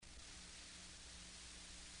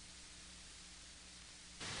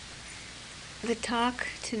The talk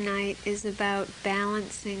tonight is about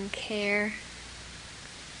balancing care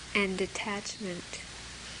and detachment.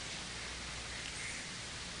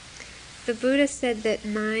 The Buddha said that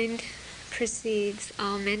mind precedes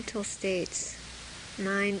all mental states.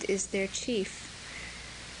 Mind is their chief.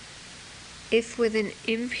 If with an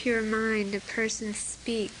impure mind a person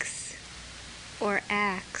speaks or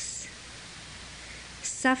acts,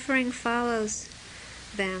 suffering follows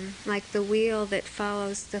them like the wheel that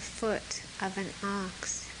follows the foot of an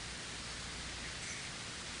ox.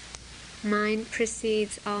 Mind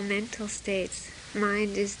precedes all mental states.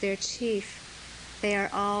 Mind is their chief. They are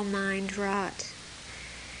all mind-wrought.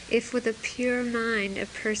 If with a pure mind a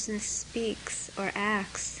person speaks or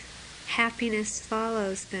acts, happiness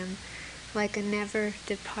follows them like a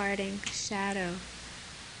never-departing shadow.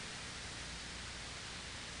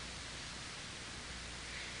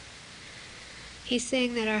 He's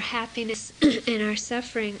saying that our happiness and our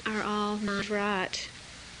suffering are all mind-wrought.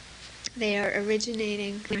 They are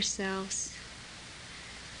originating in ourselves.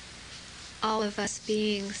 All of us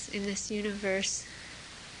beings in this universe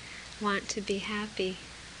want to be happy.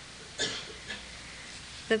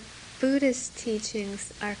 The Buddha's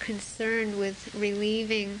teachings are concerned with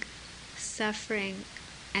relieving suffering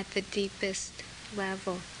at the deepest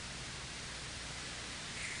level.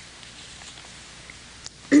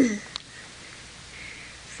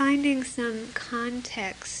 Finding some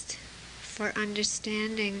context for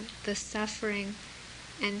understanding the suffering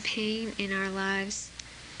and pain in our lives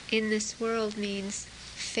in this world means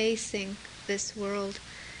facing this world,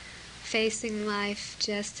 facing life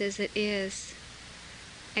just as it is,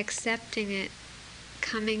 accepting it,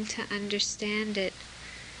 coming to understand it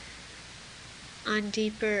on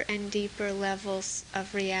deeper and deeper levels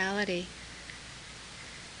of reality.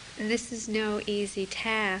 And this is no easy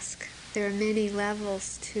task. There are many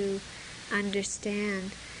levels to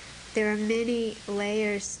understand. There are many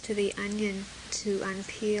layers to the onion to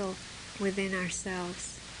unpeel within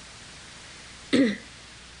ourselves.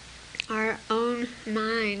 Our own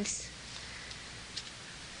minds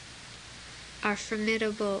are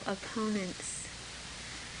formidable opponents.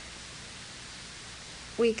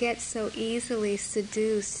 We get so easily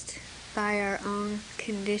seduced by our own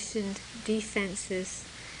conditioned defenses.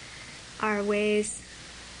 Our ways,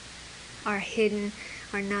 our hidden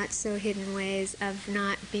or not so hidden ways of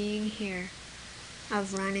not being here,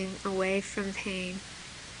 of running away from pain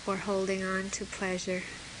or holding on to pleasure.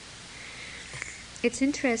 It's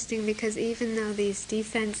interesting because even though these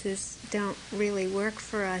defenses don't really work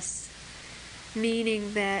for us,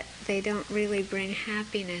 meaning that they don't really bring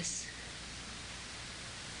happiness,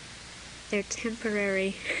 they're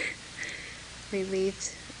temporary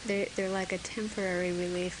reliefs. They're like a temporary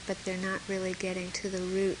relief, but they're not really getting to the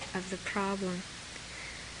root of the problem.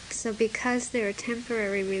 So because they're a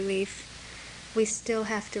temporary relief, we still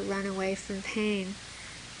have to run away from pain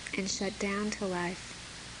and shut down to life.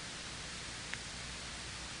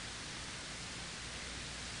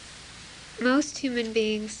 Most human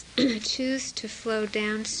beings choose to flow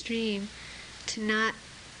downstream, not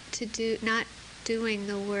doing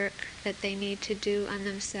the work that they need to do on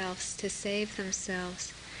themselves to save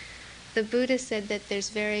themselves. The Buddha said that there's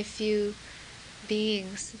very few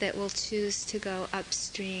beings that will choose to go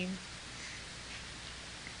upstream.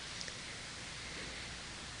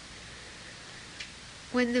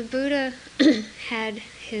 When the Buddha had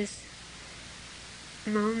his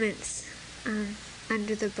moments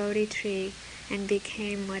under the Bodhi tree and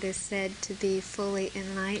became what is said to be fully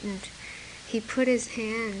enlightened, he put his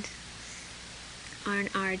hand on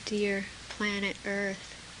our dear planet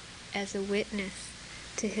Earth as a witness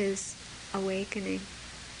to his awakening,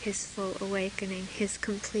 his full awakening, his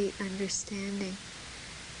complete understanding.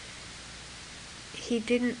 He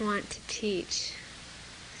didn't want to teach.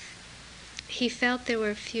 He felt there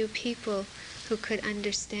were few people who could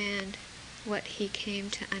understand what he came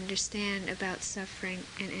to understand about suffering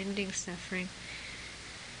and ending suffering.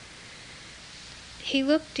 He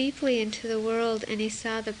looked deeply into the world and he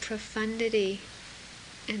saw the profundity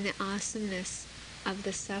and the awesomeness of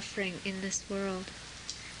the suffering in this world.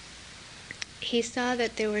 He saw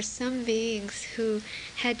that there were some beings who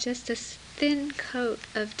had just a thin coat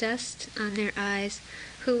of dust on their eyes,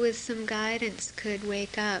 who with some guidance could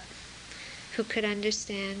wake up, who could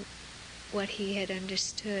understand what he had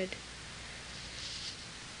understood.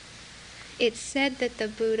 It's said that the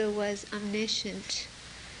Buddha was omniscient,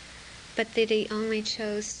 but that he only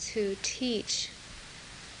chose to teach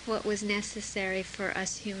what was necessary for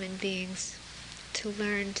us human beings to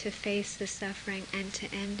learn to face the suffering and to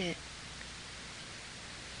end it,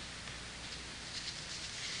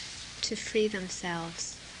 to free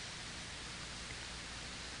themselves.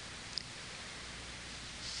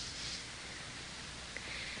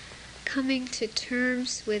 coming to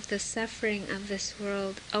terms with the suffering of this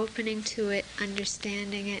world, opening to it,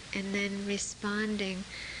 understanding it, and then responding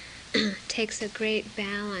takes a great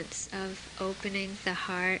balance of opening the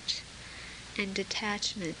heart and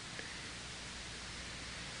detachment.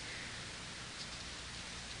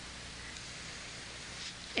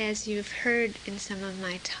 As you've heard in some of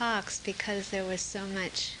my talks, because there was so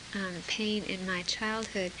much pain in my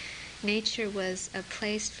childhood, nature was a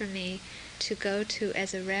place for me to go to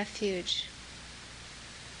as a refuge,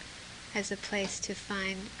 as a place to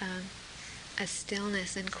find a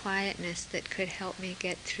stillness and quietness that could help me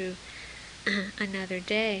get through another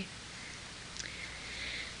day.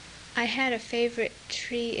 I had a favorite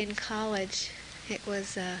tree in college. It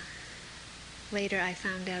was later I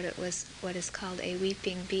found out it was what is called a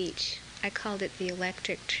weeping beech. I called it the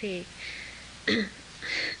electric tree.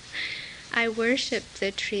 I worshipped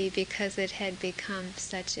the tree because it had become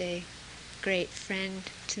such a great friend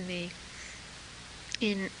to me.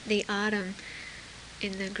 In the autumn,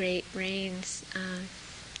 in the great rains,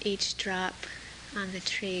 each drop on the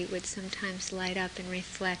tree would sometimes light up and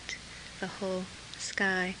reflect the whole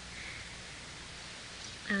sky.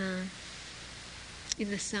 In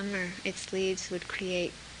the summer, its leaves would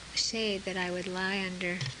create shade that I would lie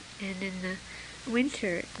under, and in the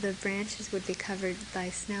winter, the branches would be covered by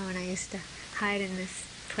snow, and I used to hide in this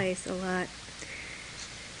place a lot.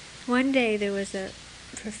 One day, there was a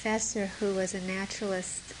professor who was a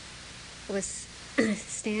naturalist, was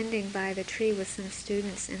standing by the tree with some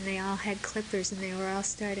students, and they all had clippers, and they were all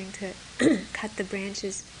starting to cut the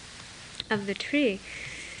branches of the tree.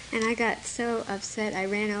 And I got so upset, I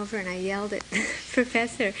ran over and I yelled at the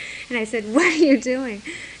professor, and I said, "What are you doing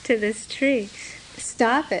to this tree?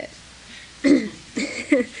 Stop it." And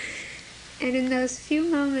in those few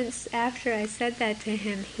moments after I said that to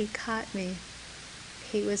him, he caught me.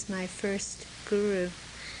 He was my first guru.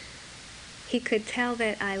 He could tell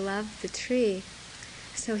that I loved the tree,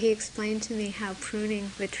 so he explained to me how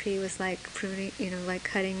pruning the tree was like pruning, like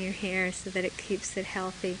cutting your hair so that it keeps it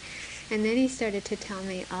healthy. And then he started to tell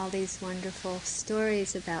me all these wonderful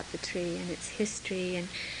stories about the tree and its history, and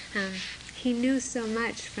he knew so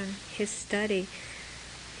much from his study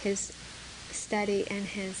and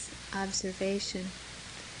his observation.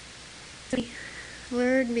 He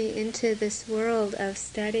lured me into this world of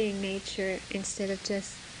studying nature instead of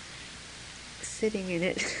just sitting in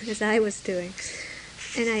it, as I was doing.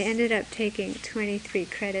 And I ended up taking 23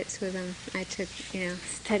 credits with him. I took,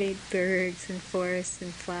 studied birds and forests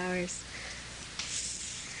and flowers.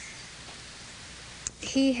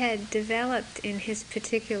 He had developed in his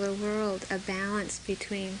particular world a balance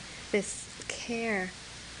between this care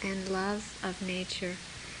and love of nature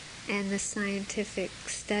and the scientific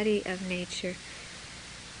study of nature.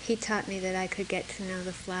 He taught me that I could get to know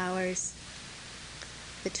the flowers,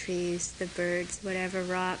 the trees, the birds, whatever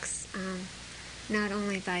rocks, not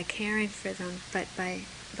only by caring for them, but by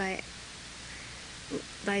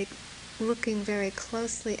looking very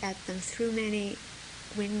closely at them through many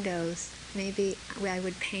windows. Maybe I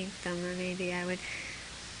would paint them, or maybe I would,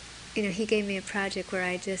 he gave me a project where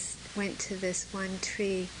I just went to this one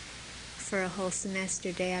tree for a whole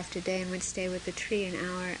semester, day after day, and would stay with the tree an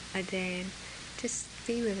hour a day and just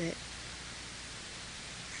be with it.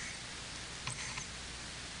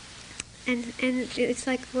 And it's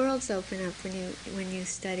like worlds open up when you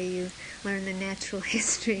study. You learn the natural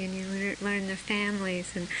history, and you learn their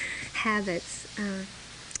families and habits.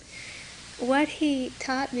 What he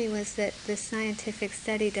taught me was that the scientific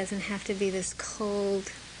study doesn't have to be this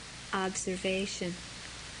cold observation,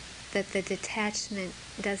 that the detachment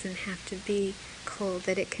doesn't have to be cold,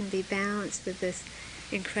 that it can be balanced with this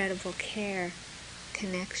incredible care,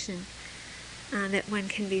 connection, that one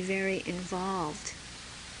can be very involved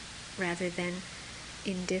rather than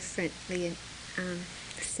indifferently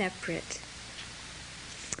separate.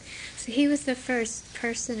 So he was the first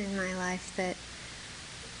person in my life that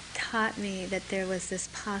taught me that there was this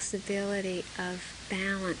possibility of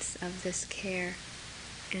balance of this care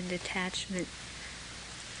and detachment.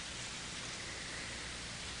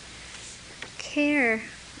 Care,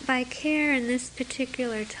 by care in this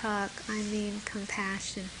particular talk, I mean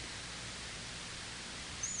compassion.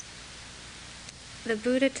 The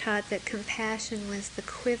Buddha taught that compassion was the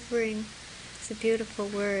quivering, it's a beautiful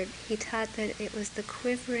word, he taught that it was the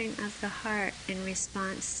quivering of the heart in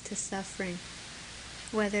response to suffering,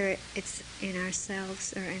 whether it's in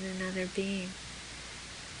ourselves or in another being.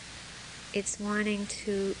 It's wanting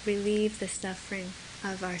to relieve the suffering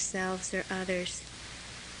of ourselves or others.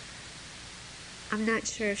 I'm not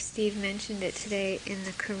sure if Steve mentioned it today in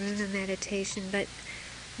the Karuna meditation, but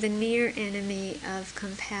the near enemy of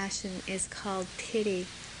compassion is called pity.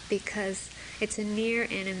 because it's a near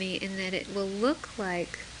enemy in that it will look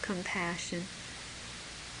like compassion,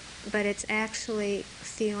 but it's actually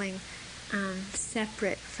feeling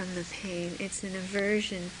separate from the pain. It's an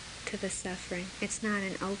aversion to the suffering. It's not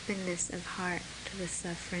an openness of heart to the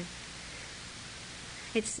suffering.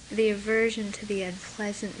 It's the aversion to the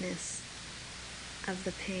unpleasantness of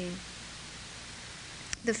the pain.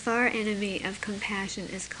 The far enemy of compassion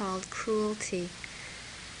is called cruelty,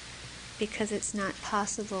 because it's not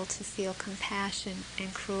possible to feel compassion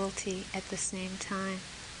and cruelty at the same time.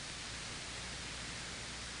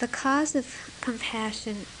 The cause of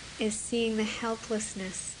compassion is seeing the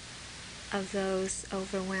helplessness of those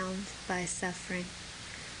overwhelmed by suffering.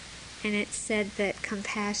 And it's said that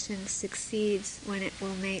compassion succeeds when it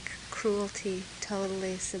will make cruelty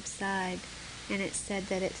totally subside. And it's said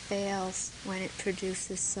that it fails when it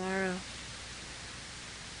produces sorrow.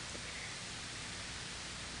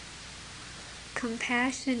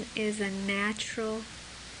 Compassion is a natural,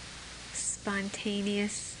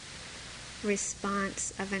 spontaneous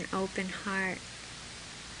response of an open heart.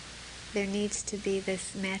 There needs to be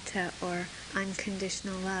this metta, or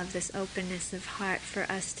unconditional love, this openness of heart, for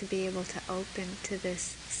us to be able to open to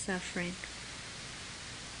this suffering.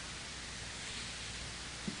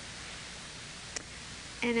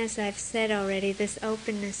 And as I've said already, this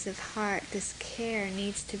openness of heart, this care,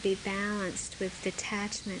 needs to be balanced with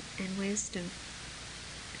detachment and wisdom.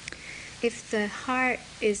 If the heart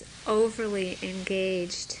is overly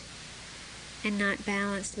engaged and not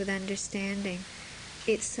balanced with understanding,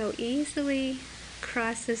 it so easily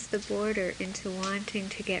crosses the border into wanting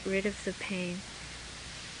to get rid of the pain,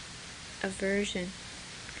 aversion.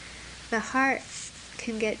 The heart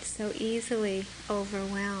can get so easily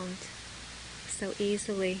overwhelmed, so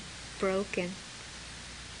easily broken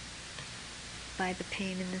by the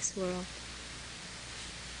pain in this world.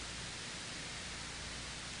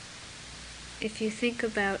 If you think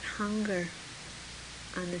about hunger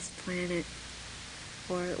on this planet,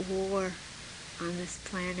 or war on this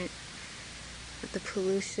planet, the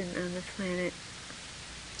pollution on the planet,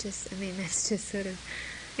 that's just sort of,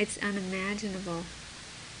 it's unimaginable,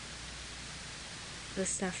 the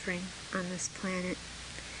suffering on this planet.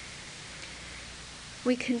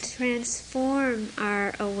 We can transform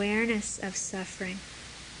our awareness of suffering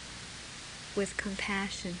with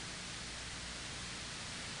compassion.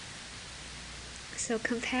 So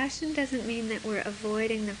compassion doesn't mean that we're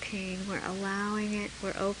avoiding the pain, we're allowing it,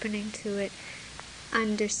 we're opening to it,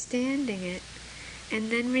 understanding it, and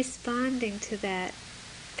then responding to that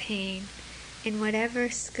pain in whatever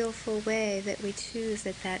skillful way that we choose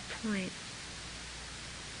at that point.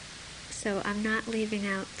 So I'm not leaving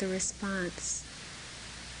out the response,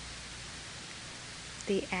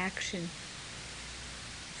 the action.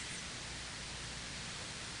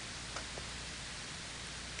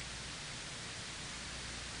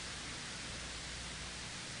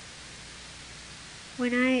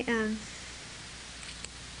 When I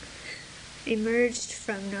emerged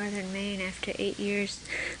from northern Maine after 8 years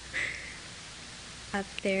up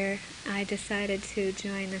there, I decided to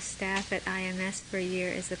join the staff at IMS for a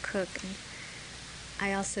year as a cook. And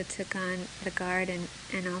I also took on the garden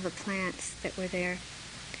and all the plants that were there.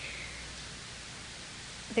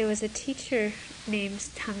 There was a teacher named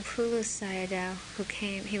Taungpulu Sayadaw who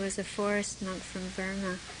came. He was a forest monk from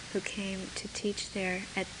Burma who came to teach there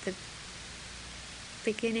at the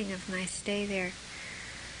beginning of my stay there.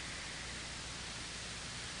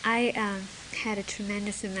 I had a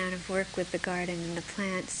tremendous amount of work with the garden and the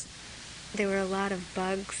plants. There were a lot of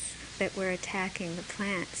bugs that were attacking the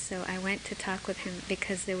plants, so I went to talk with him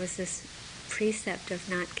because there was this precept of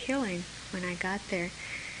not killing when I got there.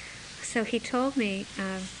 So he told me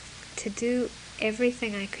to do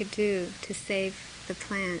everything I could do to save the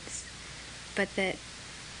plants, but that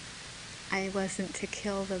I wasn't to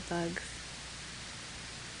kill the bugs.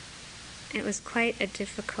 It was quite a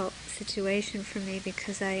difficult situation for me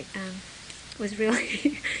because I was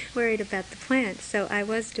really worried about the plants, so I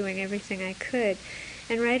was doing everything I could.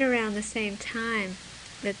 And right around the same time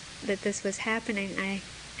that this was happening, I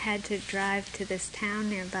had to drive to this town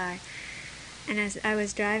nearby. And as I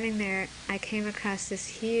was driving there, I came across this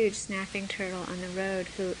huge snapping turtle on the road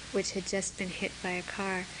which had just been hit by a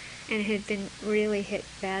car. And it had been really hit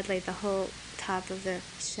badly. The whole top of the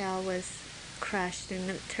shell was crushed, and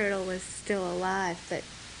the turtle was still alive, but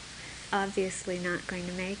obviously not going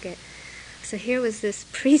to make it. So here was this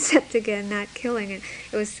precept again, not killing, and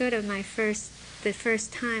it was sort of the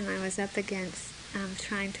first time I was up against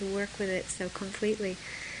trying to work with it so completely.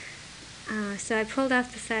 So I pulled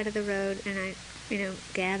off the side of the road, and I,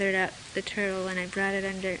 gathered up the turtle, and I brought it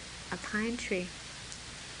under a pine tree,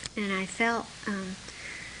 and I felt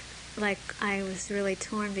like I was really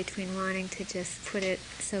torn between wanting to just put it,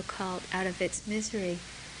 so-called, out of its misery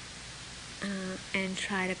and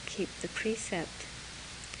try to keep the precept.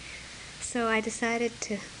 So I decided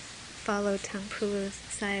to follow Tangpulu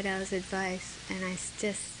Sayadaw's advice, and I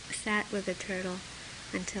just sat with the turtle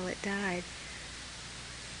until it died.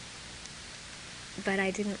 But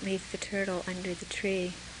I didn't leave the turtle under the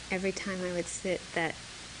tree. Every time I would sit, that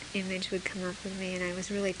image would come up with me, and I was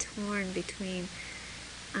really torn between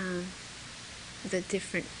the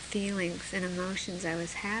different feelings and emotions I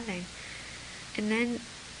was having. And then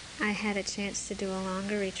I had a chance to do a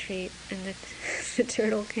longer retreat, and the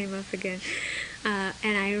turtle came up again.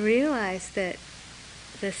 And I realized that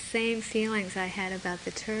the same feelings I had about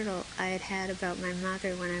the turtle, I had had about my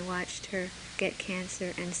mother when I watched her get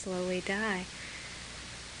cancer and slowly die.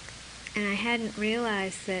 And I hadn't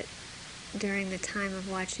realized that during the time of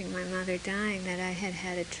watching my mother dying that I had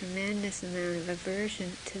had a tremendous amount of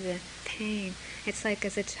aversion to the pain. It's like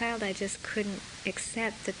as a child I just couldn't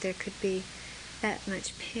accept that there could be that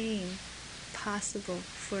much pain possible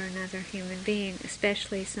for another human being,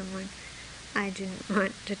 especially someone I didn't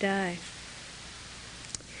want to die.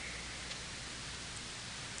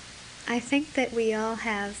 I think that we all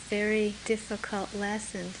have very difficult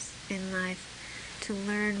lessons in life to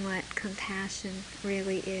learn what compassion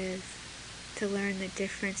really is, to learn the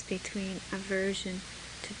difference between aversion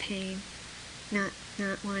to pain, not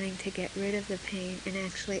wanting to get rid of the pain, and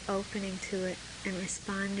actually opening to it and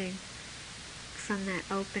responding from that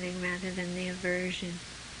opening rather than the aversion.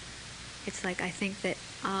 It's like I think that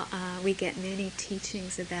we get many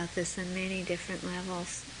teachings about this on many different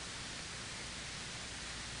levels.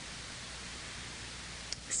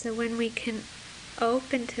 So when we can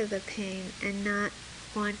open to the pain and not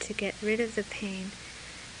want to get rid of the pain,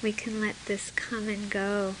 we can let this come and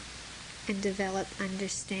go and develop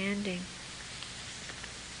understanding.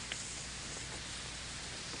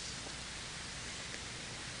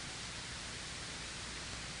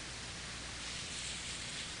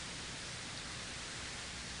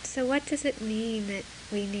 So what does it mean that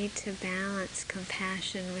we need to balance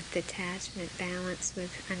compassion with detachment, balance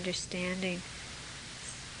with understanding?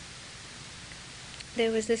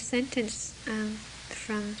 There was a sentence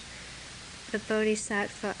from the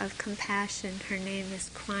Bodhisattva of compassion. Her name is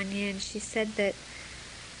Kuan Yin. She said that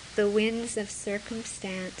the winds of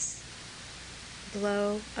circumstance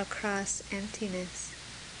blow across emptiness.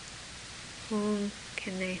 Whom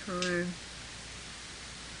can they harm?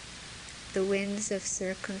 The winds of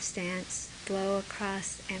circumstance blow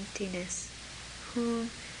across emptiness. Whom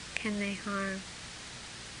can they harm?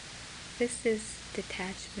 This is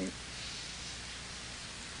detachment.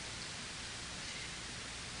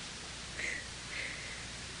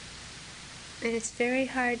 And it's very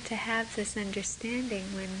hard to have this understanding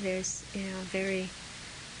when there's, a very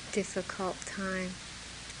difficult time.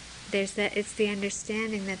 It's the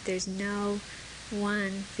understanding that there's no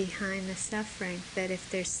one behind the suffering, that if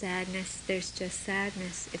there's sadness, there's just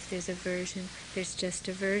sadness. If there's aversion, there's just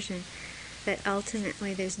aversion. That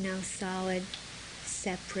ultimately there's no solid,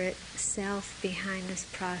 separate self behind this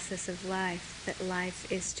process of life. That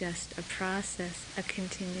life is just a process, a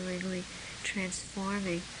continually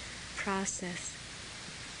transforming process.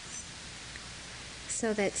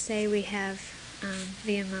 So that, say we have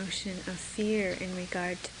the emotion of fear in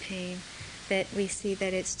regard to pain, that we see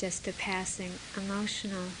that it's just a passing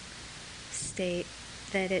emotional state,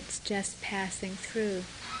 that it's just passing through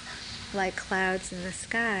like clouds in the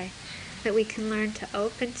sky, that we can learn to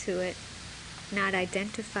open to it, not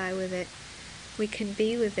identify with it. We can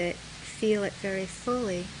be with it, feel it very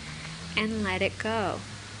fully, and let it go.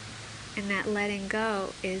 And that letting go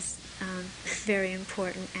is a very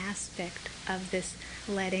important aspect of this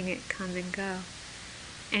letting it come and go.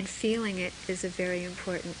 And feeling it is a very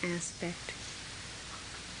important aspect.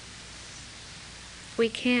 We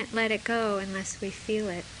can't let it go unless we feel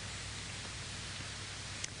it.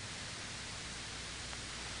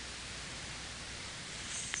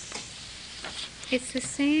 It's the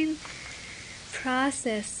same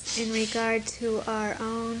process in regard to our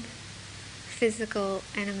own physical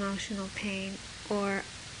and emotional pain, or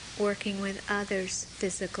working with others'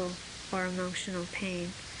 physical or emotional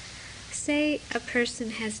pain. Say a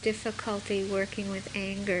person has difficulty working with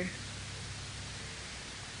anger.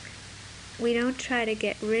 We don't try to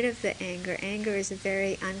get rid of the anger. Anger is a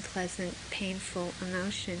very unpleasant, painful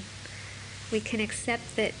emotion. We can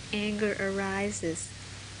accept that anger arises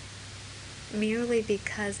merely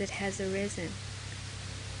because it has arisen.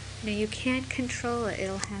 Now, you can't control it.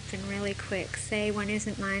 It'll happen really quick. Say one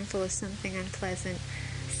isn't mindful of something unpleasant,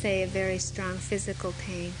 say a very strong physical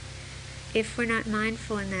pain. if we're not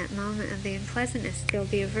mindful in that moment of the unpleasantness, there'll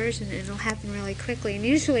be aversion, and it'll happen really quickly. And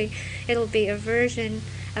usually it'll be aversion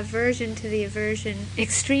to the aversion,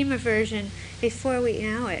 extreme aversion, before we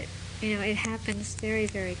know it. It happens very,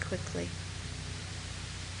 very quickly.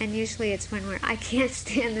 And usually it's when I can't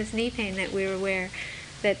stand this knee pain, that we're aware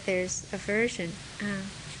that there's aversion.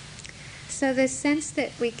 So the sense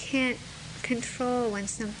that we can't control when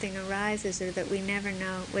something arises, or that we never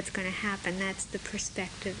know what's going to happen, that's the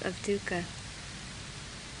perspective of dukkha.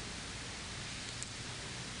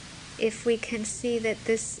 If we can see that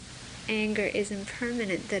this anger is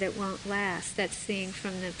impermanent, that it won't last, that's seeing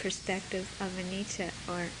from the perspective of anicca,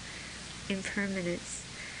 or impermanence.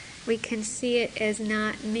 We can see it as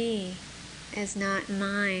not me, as not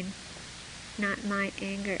mine, not my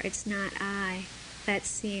anger, it's not I. That's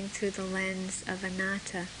seeing through the lens of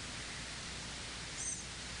anatta.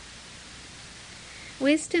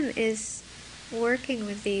 Wisdom is working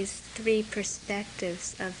with these three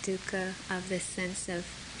perspectives of dukkha, of this sense of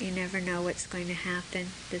you never know what's going to happen,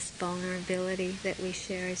 this vulnerability that we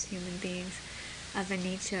share as human beings, of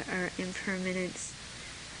anicca, or impermanence,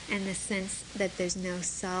 and the sense that there's no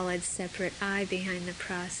solid, separate I behind the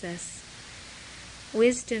process.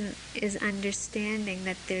 Wisdom is understanding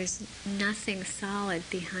that there's nothing solid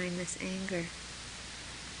behind this anger.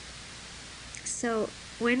 So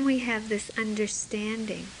when we have this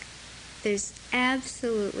understanding, there's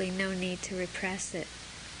absolutely no need to repress it,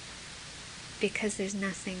 because there's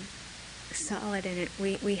nothing solid in it.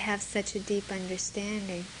 We have such a deep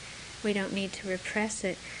understanding. We don't need to repress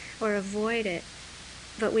it or avoid it,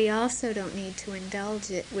 but we also don't need to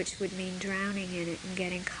indulge it, which would mean drowning in it and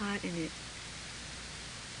getting caught in it.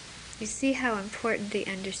 You see how important the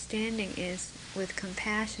understanding is with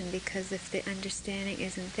compassion, because if the understanding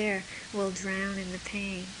isn't there, we'll drown in the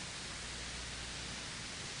pain,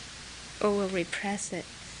 or we'll repress it.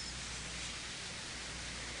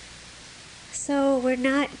 So we're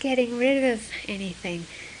not getting rid of anything.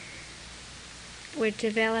 We're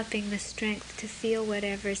developing the strength to feel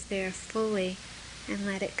whatever's there fully and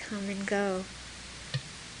let it come and go.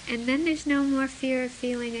 And then there's no more fear of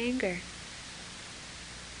feeling anger.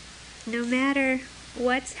 No matter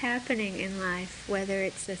what's happening in life, whether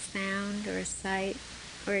it's a sound or a sight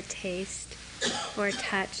or a taste or a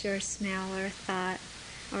touch or a smell or a thought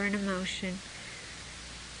or an emotion,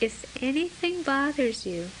 if anything bothers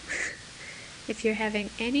you, if you're having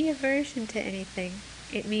any aversion to anything,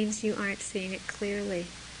 it means you aren't seeing it clearly.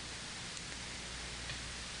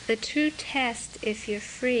 The true test, if you're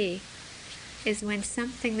free, is when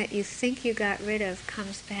something that you think you got rid of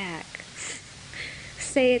comes back.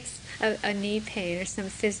 Say it's a knee pain or some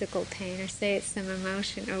physical pain, or say it's some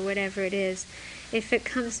emotion or whatever it is. If it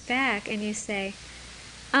comes back and you say,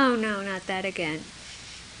 oh no, not that again,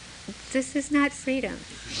 this is not freedom.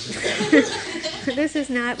 This is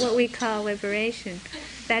not what we call liberation.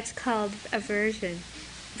 That's called aversion.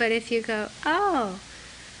 But if you go, oh,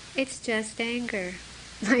 it's just anger,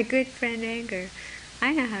 my good friend anger,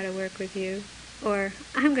 I know how to work with you, or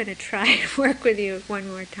I'm going to try to work with you one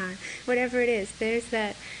more time, whatever it is, there's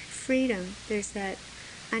that freedom, there's that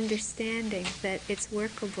understanding that it's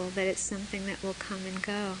workable, that it's something that will come and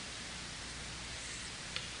go.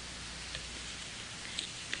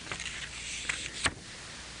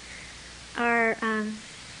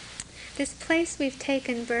 This place we've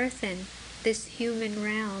taken birth in, this human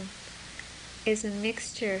realm, is a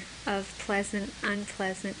mixture of pleasant,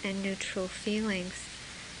 unpleasant, and neutral feelings.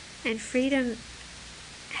 And freedom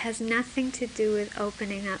has nothing to do with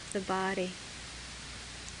opening up the body.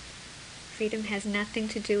 Freedom has nothing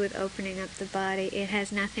to do with opening up the body. It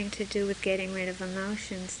has nothing to do with getting rid of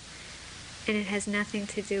emotions. And it has nothing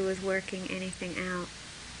to do with working anything out.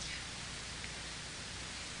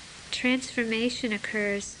 Transformation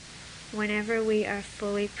occurs whenever we are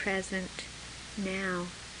fully present now.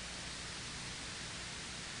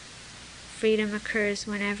 Freedom occurs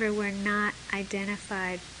whenever we're not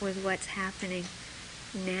identified with what's happening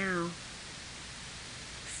now.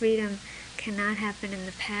 Freedom cannot happen in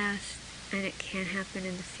the past, and it can't happen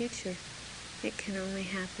in the future. It can only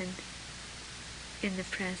happen in the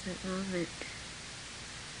present moment.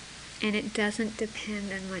 And it doesn't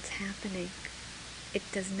depend on what's happening. It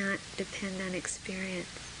does not depend on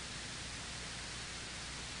experience.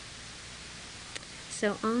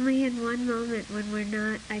 So only in one moment, when we're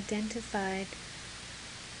not identified,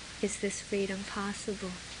 is this freedom possible.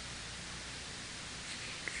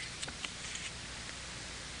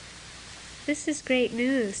 This is great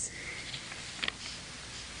news.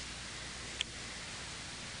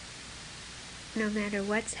 No matter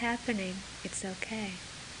what's happening, it's okay.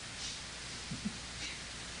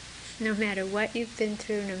 No matter what you've been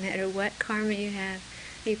through, no matter what karma you have,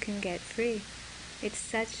 you can get free. It's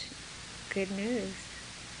such good news.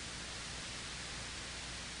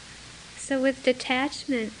 So with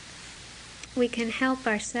detachment, we can help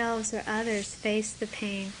ourselves or others face the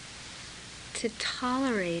pain, to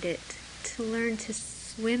tolerate it, to learn to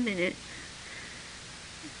swim in it,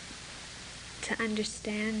 to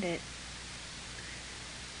understand it,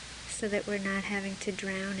 so that we're not having to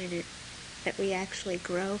drown in it, that we actually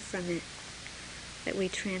grow from it, that we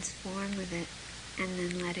transform with it, and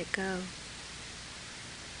then let it go.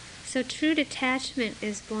 So true detachment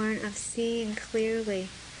is born of seeing clearly,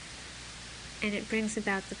 and it brings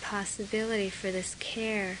about the possibility for this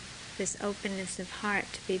care, this openness of heart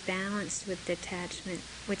to be balanced with detachment,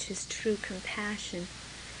 which is true compassion.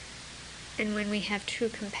 And when we have true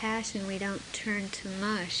compassion, we don't turn to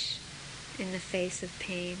mush in the face of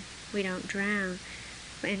pain. We don't drown,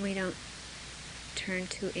 and we don't turn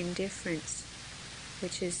to indifference,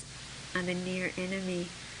 which is the near enemy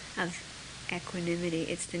of equanimity.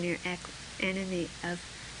 It's the near enemy of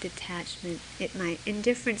detachment.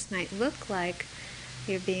 Indifference might look like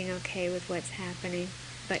you're being okay with what's happening,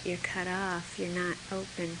 but you're cut off, you're not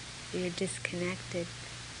open, you're disconnected.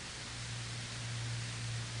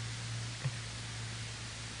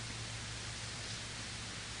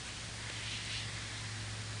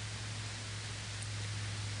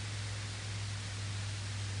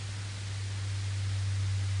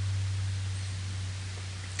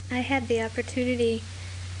 I had the opportunity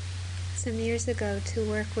some years ago to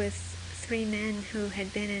work with 3 men who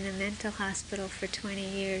had been in a mental hospital for 20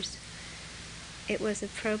 years. It was a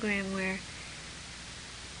program where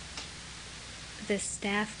the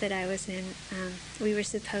staff that I was in, we were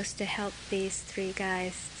supposed to help these 3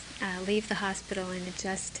 guys leave the hospital and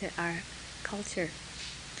adjust to our culture.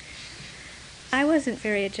 I wasn't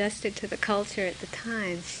very adjusted to the culture at the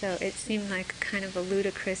time, so it seemed like kind of a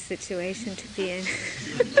ludicrous situation to be in.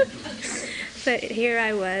 But here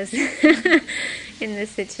I was in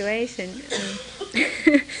this situation.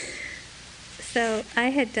 So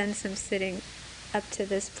I had done some sitting up to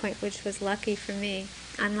this point, which was lucky for me,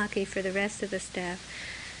 unlucky for the rest of the staff.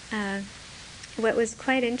 What was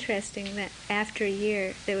quite interesting, that after a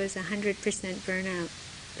year there was 100% burnout.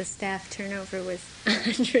 The staff turnover was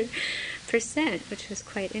 100%, which was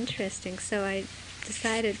quite interesting. So I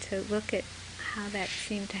decided to look at how that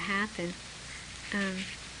seemed to happen.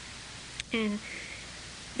 And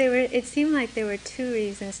it seemed like there were 2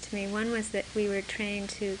 reasons to me. One was that we were trained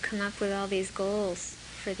to come up with all these goals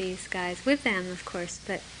for these guys, with them, of course,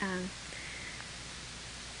 but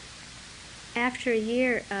after a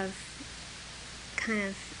year of kind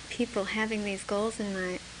of people having these goals in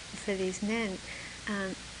mind for these men,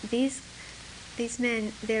 these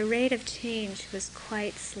men, their rate of change was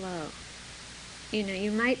quite slow.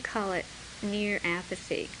 You might call it near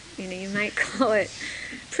apathy. You might call it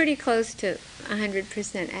pretty close to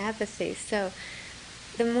 100% apathy. So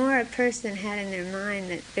the more a person had in their mind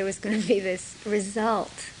that there was going to be this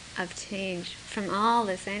result of change from all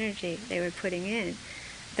this energy they were putting in,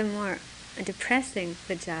 the more depressing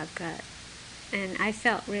the job got. And I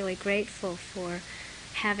felt really grateful for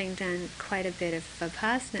having done quite a bit of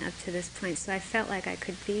vipassana up to this point, so I felt like I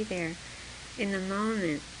could be there in the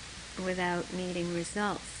moment without needing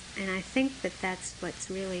results. And I think that that's what's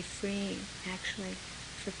really freeing, actually,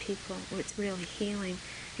 for people. What's really healing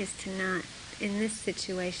is to not, in this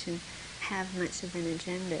situation, have much of an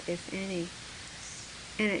agenda, if any.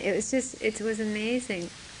 And it was amazing.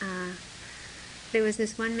 There was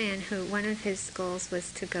this one man who, one of his goals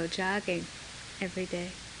was to go jogging every day.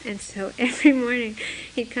 And so every morning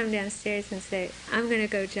he'd come downstairs and say, I'm going to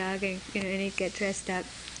go jogging, and he'd get dressed up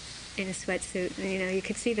in a sweatsuit. And, you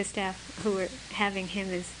could see the staff who were having him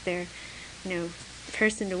as their,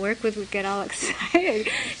 person to work with would get all excited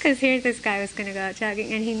because here this guy was going to go out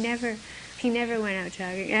jogging, and he never went out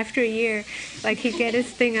jogging. After a year, he'd get his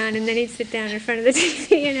thing on, and then he'd sit down in front of the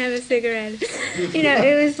TV and have a cigarette.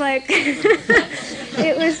 It was like,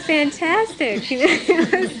 it was fantastic.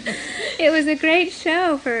 It was a great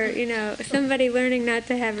show for, somebody learning not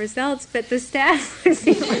to have results, but the staff would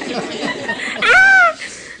be like, ah!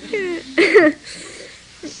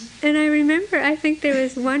 And I remember, I think there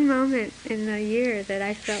was one moment in the year that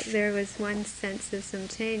I felt there was one sense of some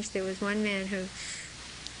change. There was one man who,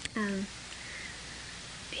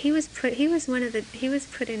 he was put in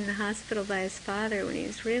the hospital by his father when he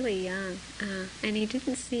was really young, and he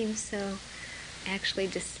didn't seem so actually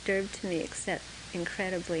disturbed to me, except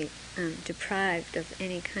incredibly deprived of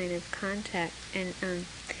any kind of contact. And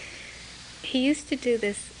he used to do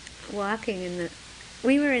this walking in the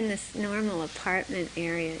we were in this normal apartment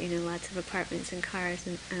area, lots of apartments and cars,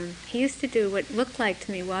 and he used to do what looked like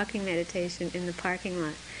to me walking meditation in the parking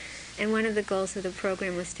lot. And one of the goals of the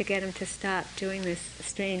program was to get him to stop doing this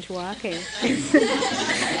strange walking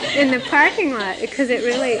in the parking lot, because it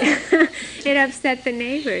really it upset the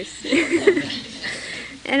neighbors.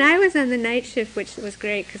 And I was on the night shift, which was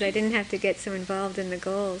great because I didn't have to get so involved in the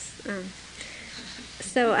goals.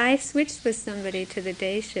 So I switched with somebody to the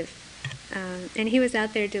day shift, and he was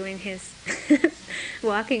out there doing his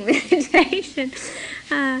walking meditation.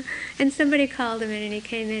 And somebody called him in, and he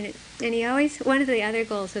came in, and he always, one of the other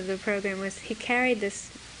goals of the program was he carried this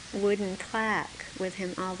wooden plaque with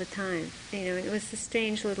him all the time. And it was a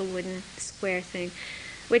strange little wooden square thing,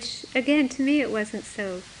 which, again, to me it wasn't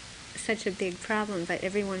such a big problem, but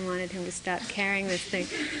everyone wanted him to stop carrying this thing.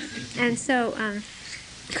 And so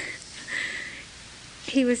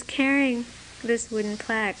he was carrying this wooden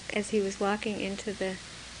plaque as he was walking into the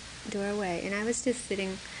doorway, and I was just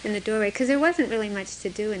sitting in the doorway because there wasn't really much to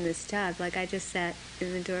do in this job. Like, I just sat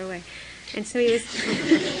in the doorway, and so he was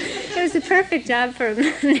it was the perfect job for a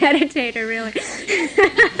meditator, really.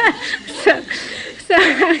 so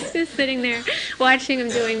I was just sitting there watching him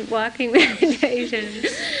doing walking meditation.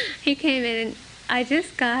 He came in, and I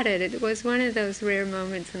just got it. It was one of those rare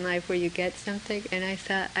moments in life where you get something, and I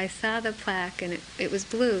saw the plaque, and it was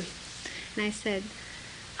blue, and I said,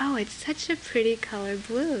 "Oh, it's such a pretty color,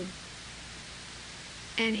 blue."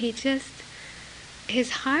 And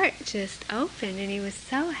his heart just opened, and he was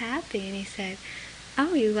so happy, and he said,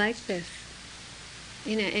 "Oh, you like this?"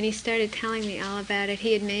 And he started telling me all about it.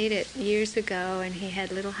 He had made it years ago, and he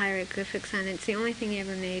had little hieroglyphics on it. It's the only thing he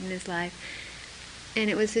ever made in his life, and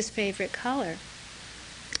it was his favorite color.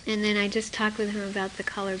 And then I just talked with him about the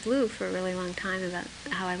color blue for a really long time, about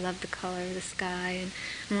how I love the color of the sky and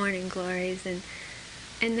morning glories, and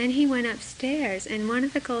then he went upstairs, and one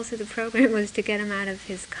of the goals of the program was to get him out of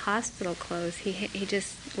his hospital clothes. He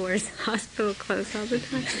just wore his hospital clothes all the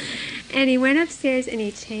time. And he went upstairs and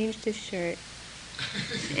he changed his shirt,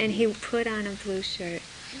 and he put on a blue shirt.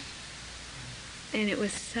 And it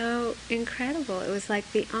was so incredible. It was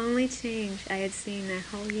like the only change I had seen that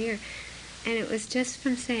whole year. And it was just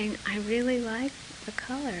from saying, "I really like the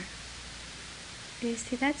color." And you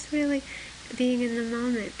see, that's really being in the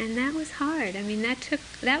moment, and that was hard. I mean,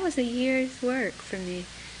 that was a year's work for me.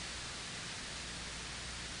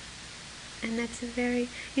 And that's a very,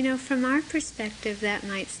 from our perspective, that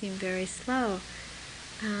might seem very slow.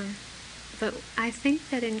 But I think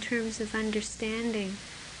that in terms of understanding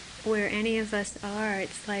where any of us are,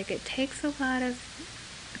 it's like it takes a lot of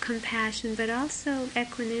compassion, but also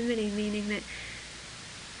equanimity, meaning that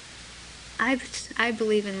I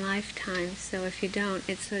believe in lifetimes, so if you don't,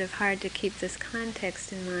 it's sort of hard to keep this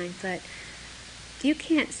context in mind, but you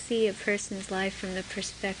can't see a person's life from the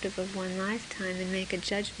perspective of one lifetime and make a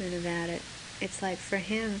judgment about it. It's like for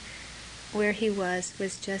him, where he was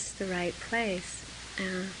just the right place.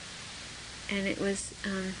 And it was,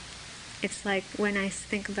 it's like when I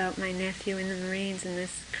think about my nephew in the Marines and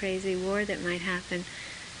this crazy war that might happen,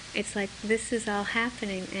 it's like this is all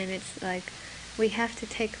happening, and it's like we have to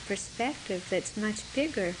take a perspective that's much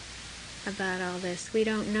bigger about all this. We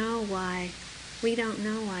don't know why. We don't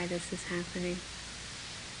know why this is happening.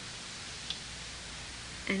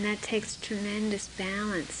 And that takes tremendous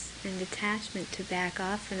balance and detachment to back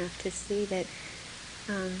off enough to see that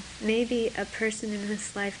maybe a person in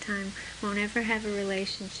this lifetime won't ever have a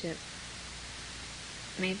relationship.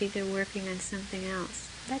 Maybe they're working on something else.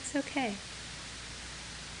 That's okay.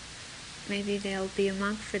 Maybe they'll be a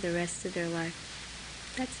monk for the rest of their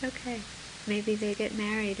life. That's okay. Maybe they get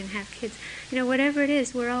married and have kids. Whatever it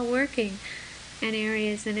is, we're all working in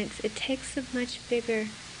areas, and it takes a much bigger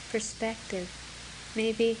perspective.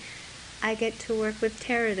 Maybe I get to work with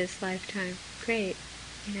terror this lifetime. Great.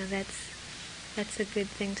 That's a good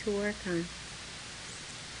thing to work on.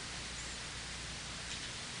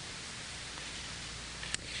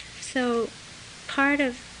 So part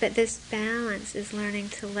of this balance is learning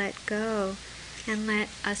to let go and let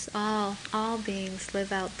us all beings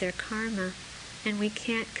live out their karma. And we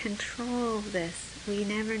can't control this. We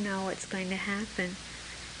never know what's going to happen.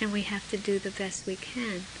 And we have to do the best we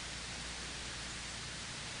can.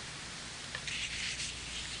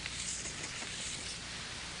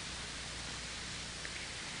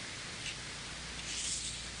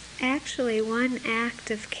 Actually, one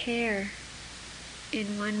act of care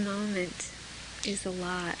in one moment is a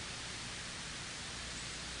lot.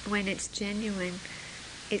 When it's genuine,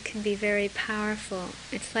 it can be very powerful.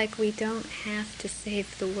 It's like we don't have to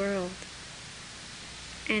save the world.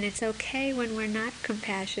 And it's okay when we're not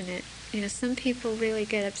compassionate. Some people really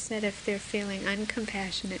get upset if they're feeling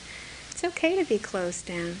uncompassionate. It's okay to be closed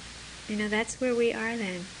down. That's where we are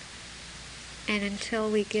then. And until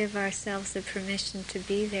we give ourselves the permission to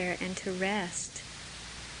be there and to rest,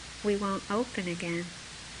 we won't open again.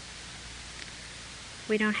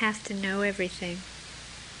 We don't have to know everything.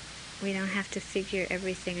 We don't have to figure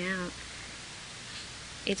everything out.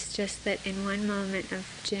 It's just that in one moment of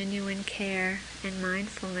genuine care and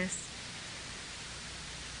mindfulness,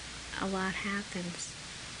 a lot happens.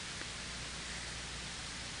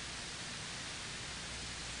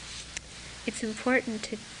 It's important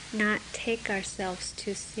to not take ourselves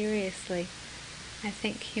too seriously. I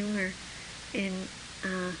think humor in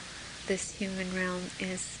this human realm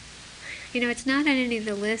is, it's not on any of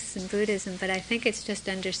the lists in Buddhism, but I think it's just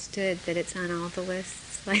understood that it's on all the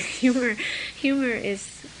lists. Like humor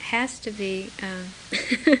has to be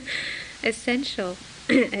essential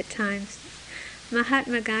at times.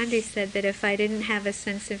 Mahatma Gandhi said that if I didn't have a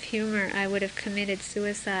sense of humor, I would have committed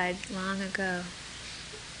suicide long ago.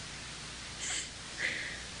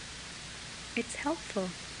 It's helpful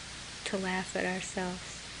to laugh at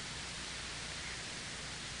ourselves.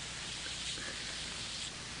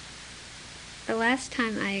 The last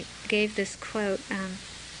time I gave this quote,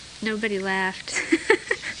 nobody laughed,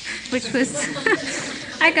 which was,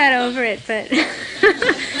 I got over it, but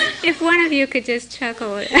if one of you could just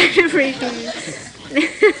chuckle at everything.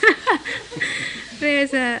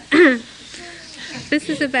 This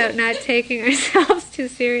is about not taking ourselves too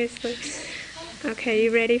seriously. Okay,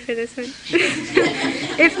 you ready for this one?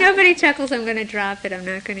 If nobody chuckles, I'm going to drop it. I'm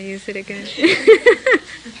not going to use it again.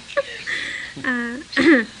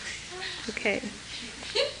 Okay.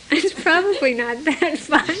 It's probably not that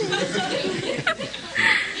funny.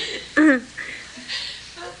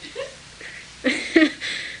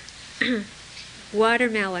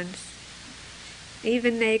 Watermelons.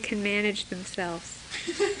 Even they can manage themselves.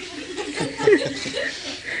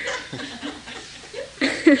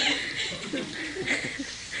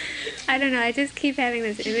 I don't know, I just keep having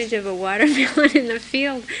this image of a watermelon in the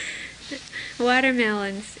field.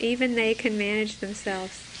 Watermelons, even they can manage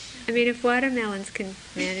themselves. I mean, if watermelons can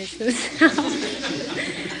manage themselves,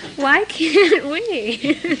 why can't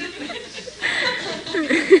we?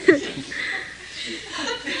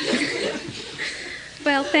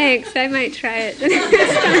 Well, thanks. I might try it the next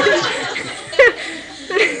time.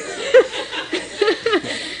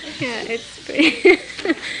 Yeah, it's pretty...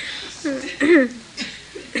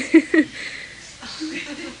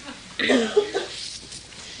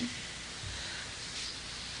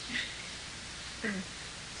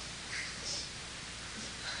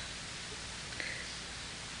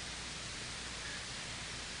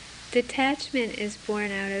 Detachment is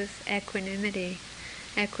born out of equanimity.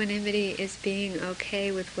 Equanimity is being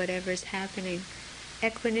okay with whatever's happening.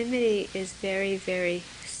 Equanimity is very, very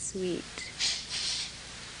sweet.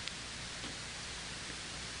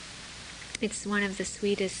 It's one of the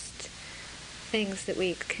sweetest things that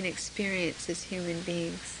we can experience as human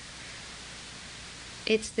beings.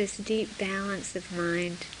 It's this deep balance of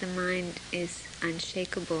mind. The mind is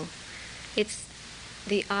unshakable. It's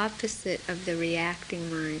the opposite of the reacting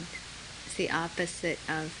mind. It's the opposite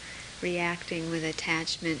of reacting with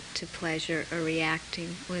attachment to pleasure or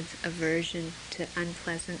reacting with aversion to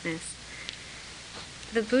unpleasantness.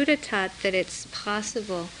 The Buddha taught that it's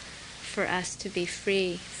possible for us to be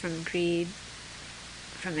free from greed,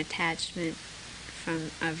 from attachment,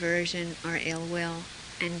 from aversion or ill will,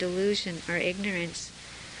 and delusion or ignorance.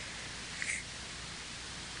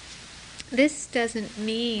 This doesn't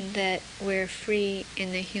mean that we're free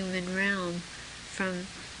in the human realm from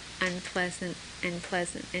unpleasant and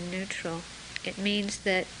pleasant and neutral. It means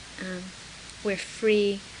that we're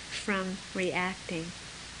free from reacting.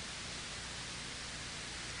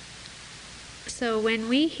 So when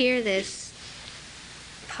we hear this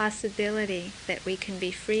possibility that we can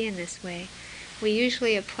be free in this way, we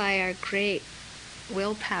usually apply our great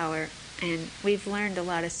willpower, and we've learned a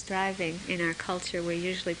lot of striving in our culture. We're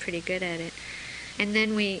usually pretty good at it. And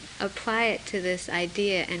then we apply it to this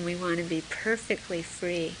idea, and we want to be perfectly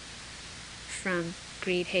free from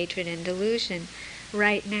greed, hatred, and delusion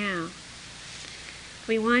right now.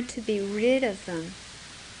 We want to be rid of them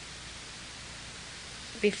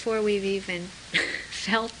before we've even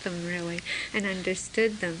felt them really and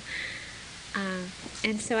understood them.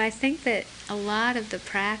 And so I think that a lot of the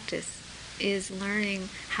practice is learning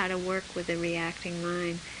how to work with the reacting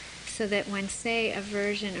mind, so that when, say,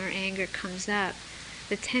 aversion or anger comes up,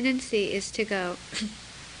 the tendency is to go,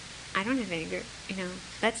 I don't have anger.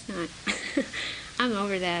 That's not, I'm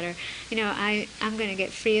over that. Or, I'm going to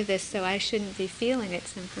get free of this, so I shouldn't be feeling it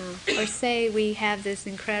somehow. Or say we have this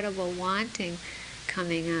incredible wanting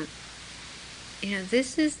coming up.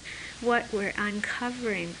 This is what we're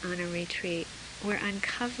uncovering on a retreat. We're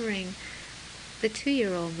uncovering the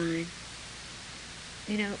 2-year-old mind.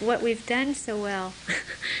 What we've done so well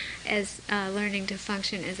as learning to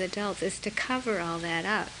function as adults is to cover all that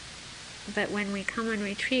up. But when we come on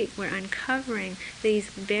retreat, we're uncovering these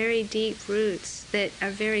very deep roots that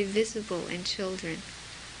are very visible in children.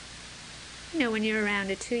 When you're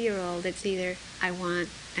around a 2-year-old, it's either I want,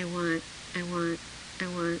 I want, I want, I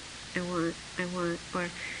want, I want, I want, or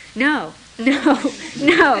no, no,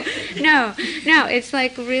 no, no, no. It's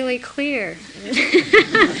like really clear.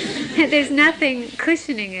 There's nothing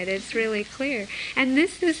cushioning it. It's really clear. And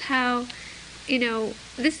this is how,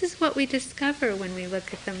 this is what we discover when we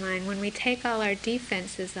look at the mind, when we take all our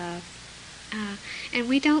defenses off. And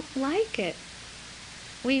we don't like it.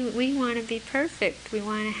 We want to be perfect. We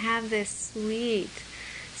want to have this sweet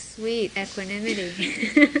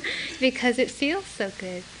equanimity because it feels so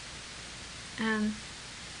good.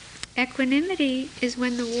 Equanimity is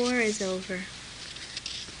when the war is over.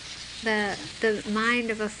 The mind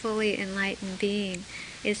of a fully enlightened being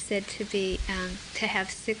is said to be to have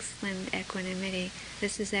 6-limbed equanimity.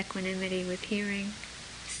 This is equanimity with hearing,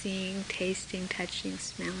 seeing, tasting, touching,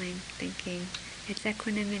 smelling, thinking. It's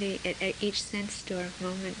equanimity at each sense door,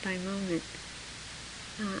 moment by moment.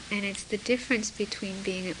 And it's the difference between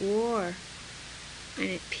being at war and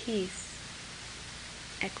at peace.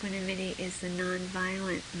 Equanimity is the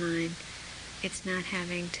non-violent mind. It's not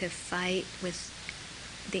having to fight with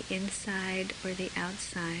the inside or the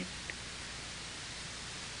outside.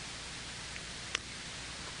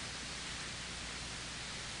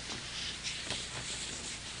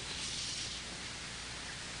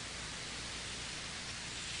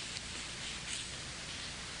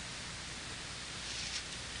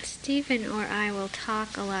 Stephen or I will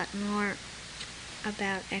talk a lot more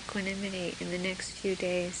about equanimity in the next few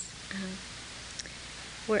days.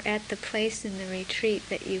 We're at the place in the retreat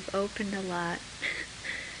that you've opened a lot,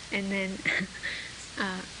 and then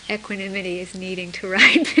equanimity is needing to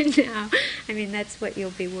ripen now. That's what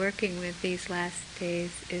you'll be working with these last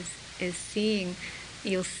days, is seeing.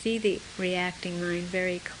 You'll see the reacting mind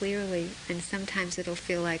very clearly, and sometimes it'll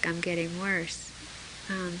feel like I'm getting worse.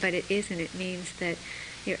 But it isn't. It means that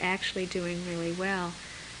you're actually doing really well.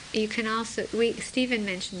 You can also, Stephen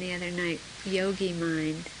mentioned the other night, yogi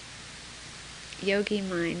mind. Yogi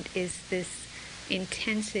mind is this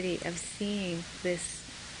intensity of seeing this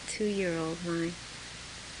 2-year-old mind.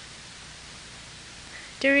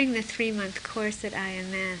 During the 3-month course at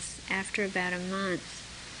IMS, after about a month,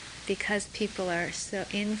 because people are so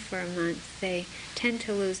in for a month, they tend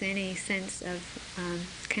to lose any sense of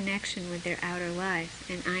connection with their outer life,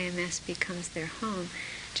 and IMS becomes their home,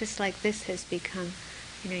 just like this has become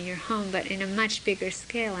your home, but in a much bigger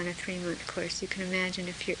scale on a 3-month course. You can imagine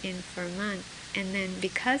if you're in for a month. And then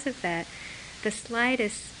because of that, the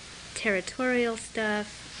slightest territorial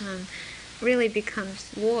stuff really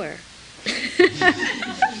becomes war.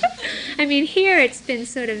 Here it's been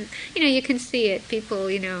sort of, you can see it. People,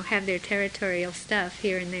 have their territorial stuff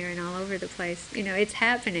here and there and all over the place. It's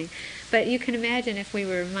happening. But you can imagine if we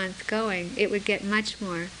were a month going, it would get much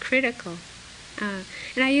more critical. And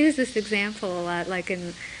I use this example a lot, like at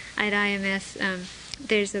IMS,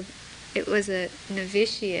 it was a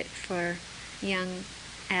novitiate for young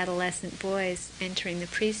adolescent boys entering the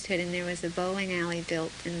priesthood, and there was a bowling alley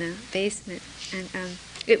built in the basement, and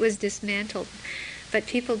it was dismantled. But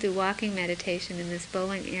people do walking meditation in this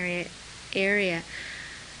bowling area,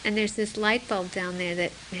 and there's this light bulb down there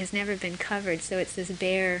that has never been covered, so it's this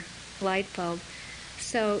bare light bulb.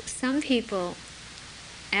 So some people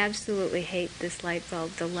absolutely hate this light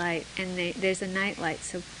bulb, the light, and there's a night light,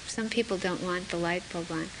 so some people don't want the light bulb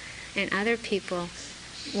on, and other people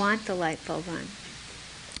want the light bulb on.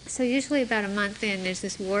 So usually about a month in, there's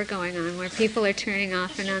this war going on where people are turning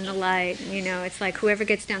off and on the light. It's like whoever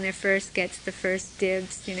gets down there first gets the first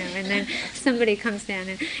dibs, and then somebody comes down,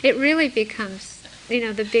 and it really becomes,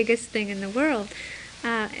 the biggest thing in the world.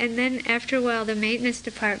 And then after a while, the maintenance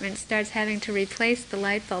department starts having to replace the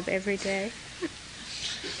light bulb every day.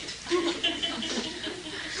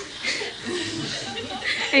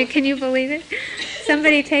 And can you believe it?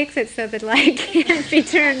 Somebody takes it so the light can't be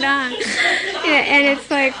turned on. And it's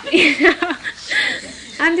like,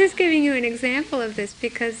 I'm just giving you an example of this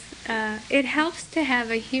because it helps to have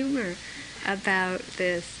a humor about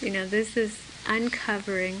this. This is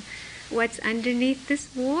uncovering what's underneath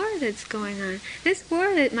this war that's going on. This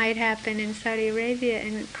war that might happen in Saudi Arabia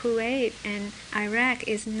and Kuwait and Iraq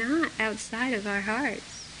is not outside of our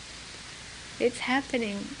hearts. It's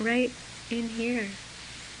happening right in here.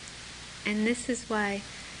 And this is why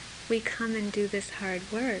we come and do this hard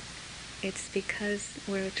work. It's because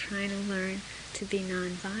we're trying to learn to be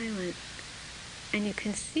nonviolent. And you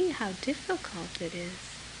can see how difficult it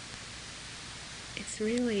is. It's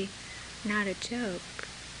really not a joke.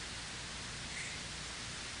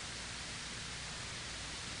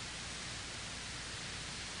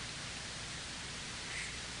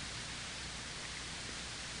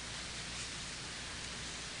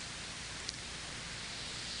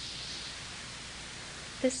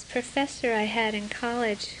 This professor I had in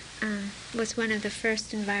college was one of the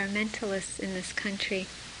first environmentalists in this country,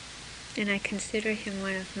 and I consider him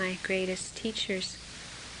one of my greatest teachers.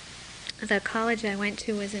 The college I went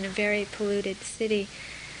to was in a very polluted city.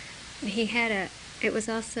 It was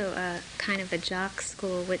also a kind of a jock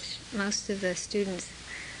school, which most of the students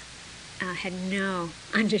had no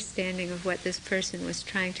understanding of what this person was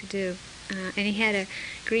trying to do. And he had a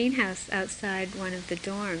greenhouse outside one of the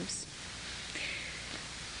dorms.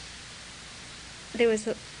 There was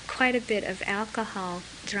quite a bit of alcohol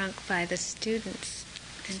drunk by the students.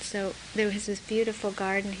 And so there was this beautiful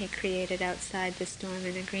garden he created outside this dorm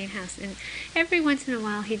in a greenhouse. And every once in a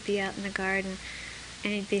while he'd be out in the garden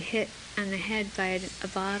and he'd be hit on the head by a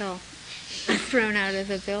bottle thrown out of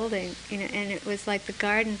the building. And it was like the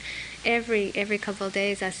garden, every couple of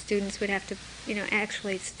days us students would have to,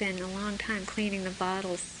 actually spend a long time cleaning the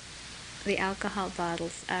bottles, the alcohol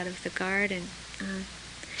bottles out of the garden.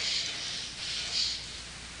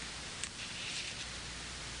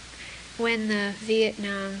 When the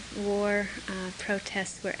Vietnam War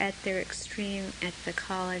protests were at their extreme at the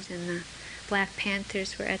college, and the Black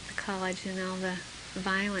Panthers were at the college, and all the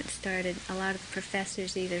violence started, a lot of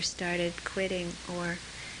professors either started quitting or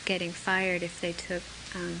getting fired if they took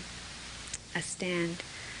a stand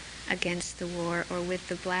against the war or with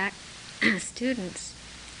the black students.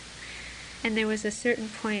 And there was a certain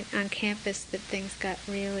point on campus that things got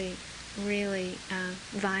really, really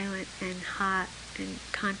violent and hot and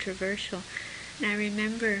controversial. And I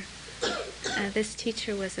remember this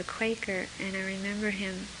teacher was a Quaker, and I remember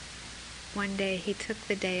him one day, he took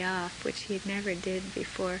the day off, which he never did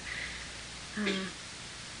before,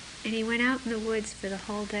 and he went out in the woods for the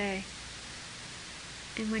whole day.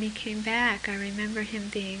 And when he came back, I remember him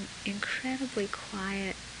being incredibly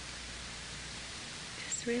quiet,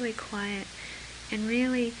 just really quiet, and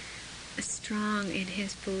really strong in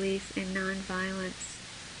his belief in nonviolence.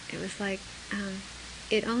 It was like,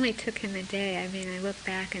 it only took him a day. I mean, I look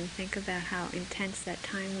back and think about how intense that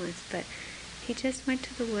time was, but he just went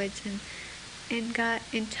to the woods and got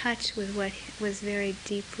in touch with what was very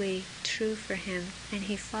deeply true for him, and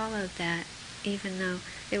he followed that, even though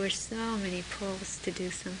there were so many pulls to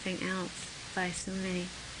do something else by so many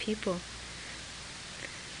people.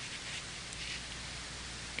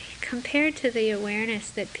 Compared to the awareness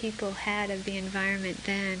that people had of the environment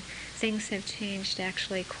then, things have changed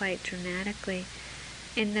actually quite dramatically.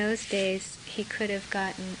 In those days, he could have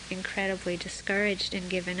gotten incredibly discouraged and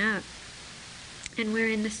given up. And we're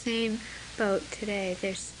in the same boat today.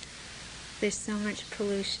 There's so much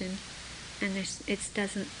pollution, and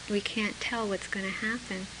we can't tell what's going to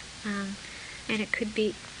happen. And it could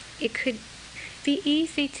be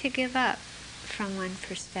easy to give up from one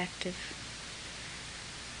perspective.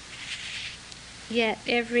 Yet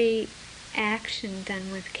every action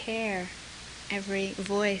done with care, every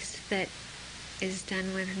voice that is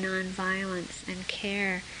done with nonviolence and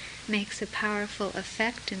care makes a powerful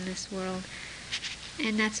effect in this world.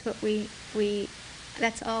 And that's what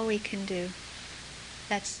that's all we can do.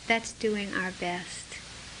 That's doing our best.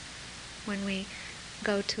 When we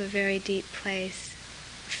go to a very deep place,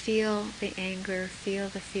 feel the anger, feel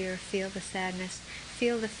the fear, feel the sadness,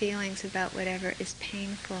 feel the feelings about whatever is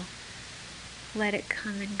painful. Let it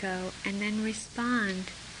come and go, and then respond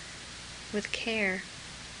with care,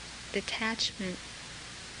 detachment.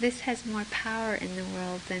 This has more power in the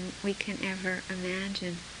world than we can ever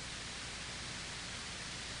imagine.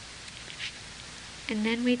 And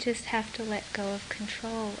then we just have to let go of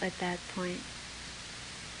control at that point.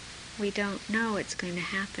 We don't know what's going to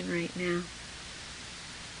happen right now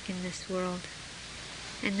in this world.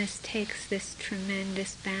 And this takes this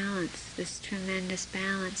tremendous balance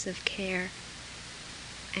of care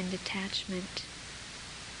and detachment.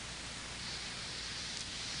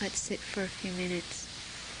 Let's sit for a few minutes.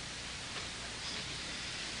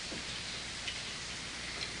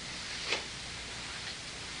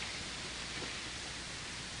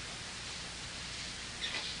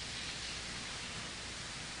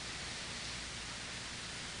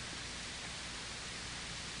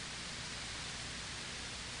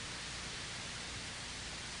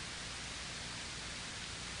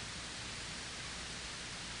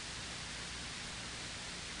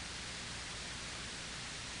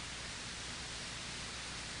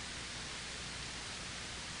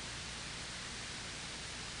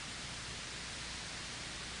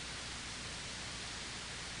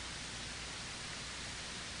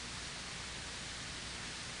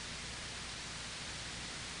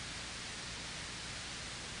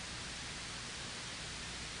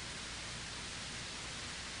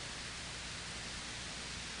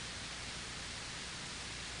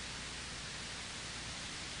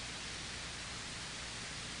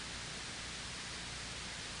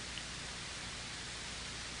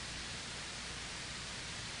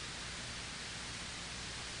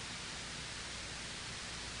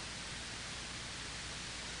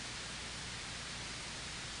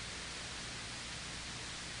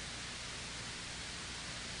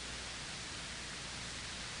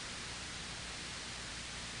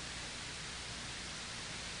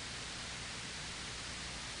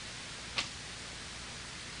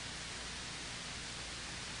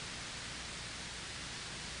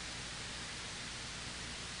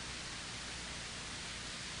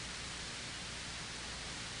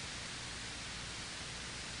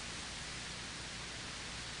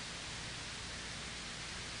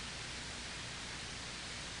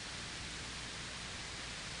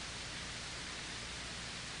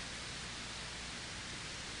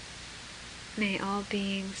 May all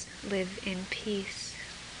beings live in peace.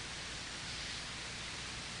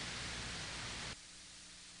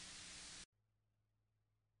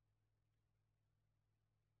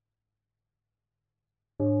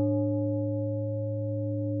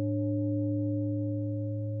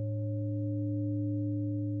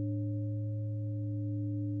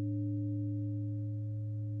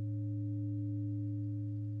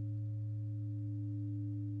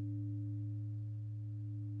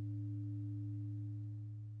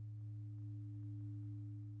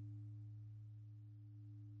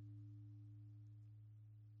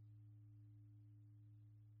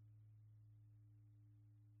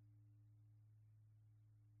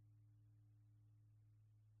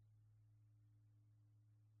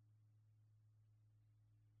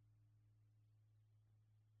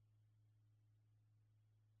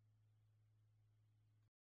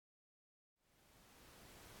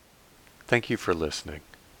 Thank you for listening.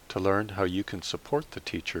 To learn how you can support the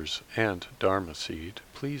teachers and Dharma Seed,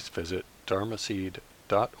 please visit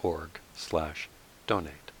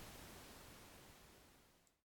dharmaseed.org/donate.